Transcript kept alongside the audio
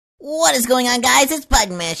What is going on, guys? It's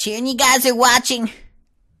Button Mash here, and you guys are watching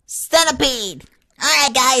Centipede.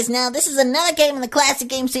 Alright, guys, now this is another game in the classic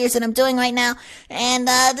game series that I'm doing right now, and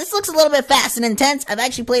this looks a little bit fast and intense. I've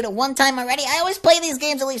actually played it one time already. I always play these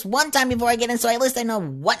games at least one time before I get in, so at least I know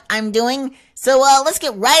what I'm doing. So, let's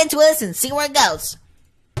get right into this and see where it goes.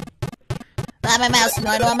 Not my mouse.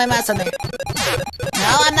 No, I don't want my mouse on there.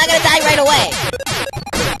 No, I'm not gonna die right away.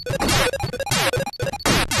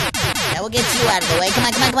 That will get you out of the way. Come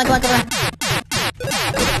on, come on, come on, come on, come on.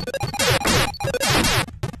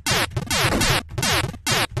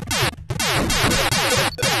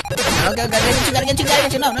 Go, go, go, gotta get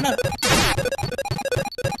you. No. No,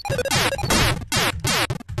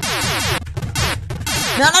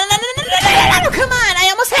 come on, I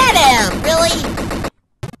almost had him.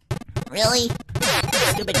 Really?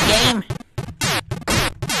 Stupid game.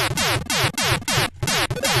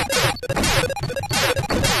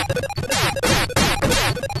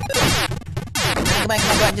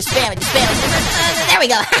 Come on, just spam it. There we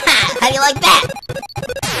go. How do you like that?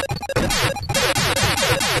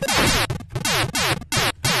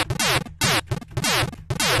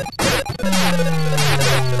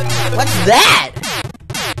 What's that?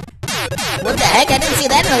 What the heck? I didn't see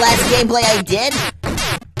that in the last gameplay I did.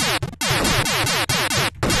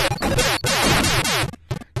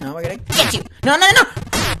 No, we're gonna get you. No.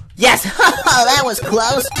 Yes. Oh, that was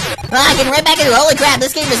close. Oh, I can right back into it. Holy crap,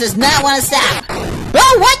 this game does not want to stop.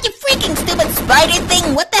 Oh, what, you freaking stupid spider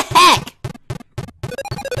thing? What the heck?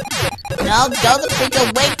 No, go the freak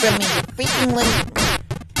away from me, you freaking little...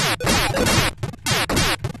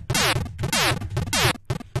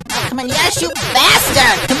 Oh, come on, you gotta shoot faster!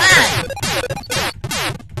 Come on!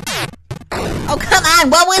 Oh, come on,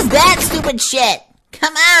 what was that stupid shit?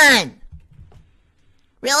 Come on!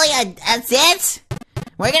 Really? That's it?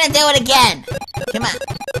 We're gonna do it again. Come on.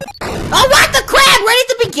 Oh, what the crap? Right at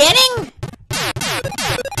the beginning?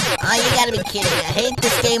 Oh, you gotta be kidding me. I hate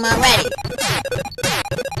this game already.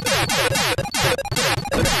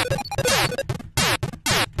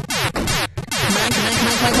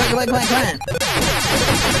 Come on.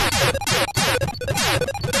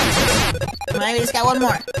 Come on, we just got one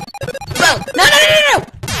more. Boom! No!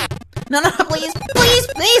 No, please.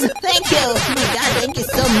 Thank you. Oh my god, thank you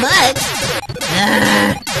so much.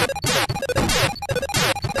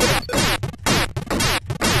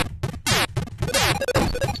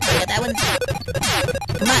 Got that one.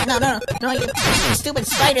 Come on, no, you freaking stupid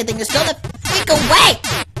spider thing. Just go the freak away.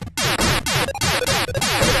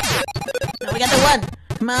 No, we got the one.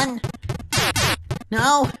 Come on.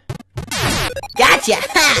 No. Gotcha.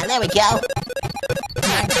 Ha, there we go.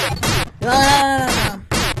 Come on.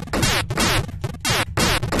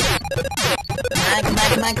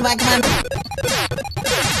 Come on.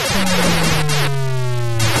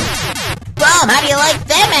 Boom! How do you like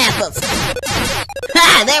them apples?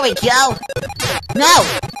 Ha! There we go! No!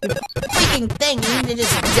 You freaking thing, you need to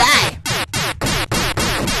just die!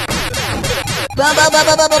 Boom!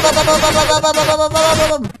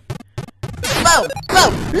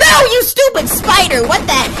 No, you stupid spider! What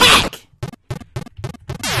the heck?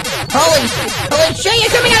 Holy shit,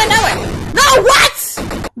 you're coming out of nowhere! No, what?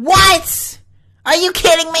 What? Are you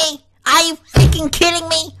kidding me? Are you freaking kidding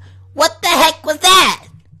me? What the heck was that?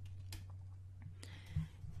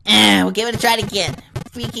 We'll give it a try again.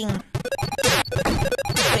 Freaking...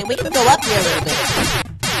 Wait, we can go up here a little bit.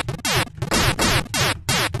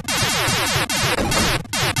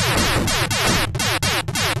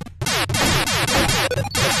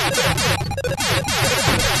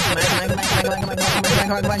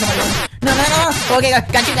 Come on. No. Okay,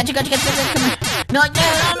 got you. Come on. No.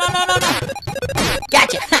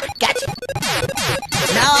 Gotcha.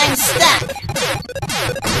 Now I'm stuck.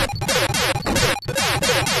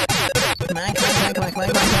 Come on.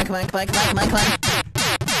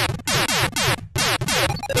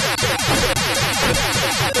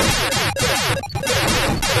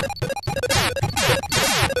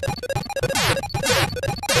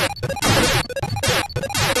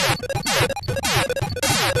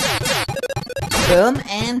 Boom,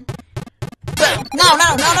 and boom. No. No,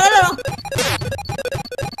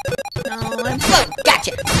 and boom.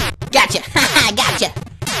 Gotcha. Haha, gotcha.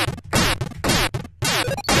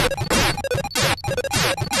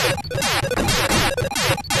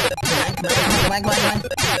 Come on.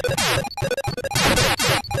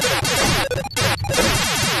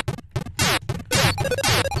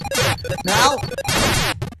 No.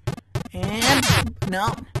 And no.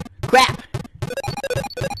 Crap.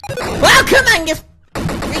 Well, come on, you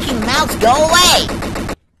freaking mouse, go away!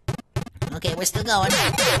 Okay, we're still going.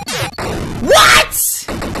 What?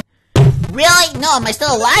 Really? No, am I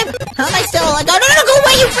still alive? How am I still alive? No, go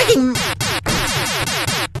away, you freaking...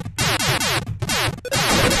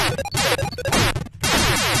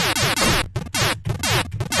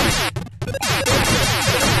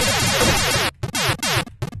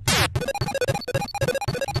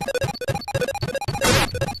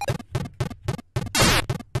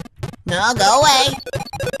 No, go away.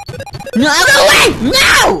 No, go away!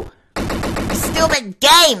 No! Stupid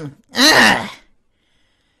game! Ugh.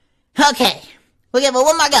 Okay. We'll give it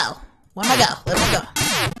one more go. One more go. One more go.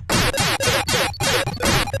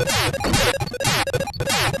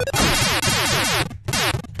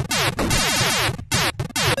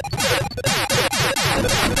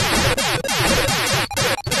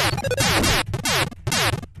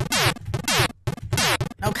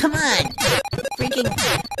 Oh, come on. Freaking...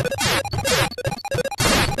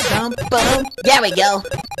 Boom, boom. There we go.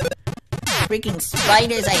 Freaking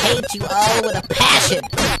spiders, I hate you all with a passion.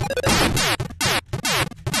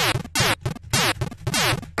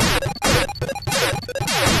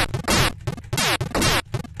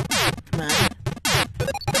 Come on.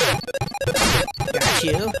 Got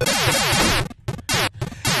you.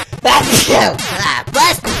 That's you! Ah,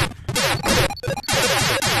 bless me!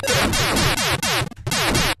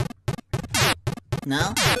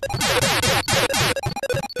 No?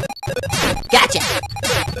 Gotcha!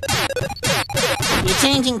 You're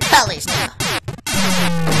changing colors now.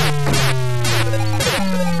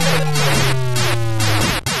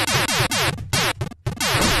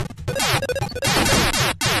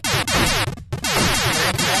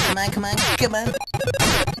 Come on.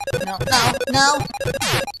 No.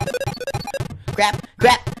 Grab.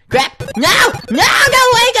 No! Go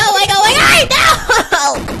away! Ay, no!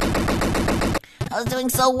 I was doing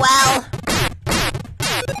so well.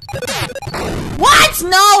 What?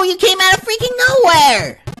 No, you came out of freaking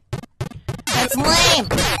nowhere. That's lame.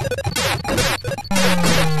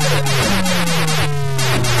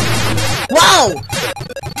 Whoa!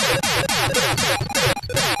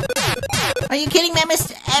 Are you kidding me? I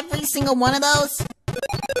missed every single one of those.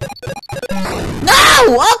 No!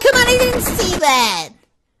 Oh, come on, I didn't see that.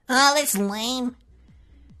 Oh, that's lame.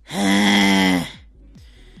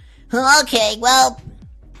 Okay, well,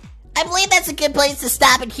 I believe that's a good place to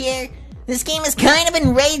stop it here. This game is kind of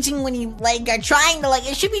enraging when you, like, are trying to, like,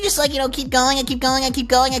 it should be just, like, you know, keep going. You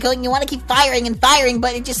want to keep firing,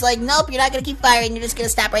 but it's just like, nope, you're not going to keep firing. You're just going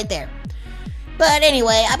to stop right there. But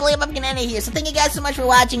anyway, I believe I'm going to end it here. So thank you guys so much for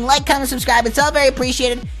watching. Like, comment, subscribe. It's all very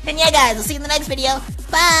appreciated. And yeah, guys, I'll see you in the next video.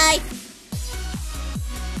 Bye!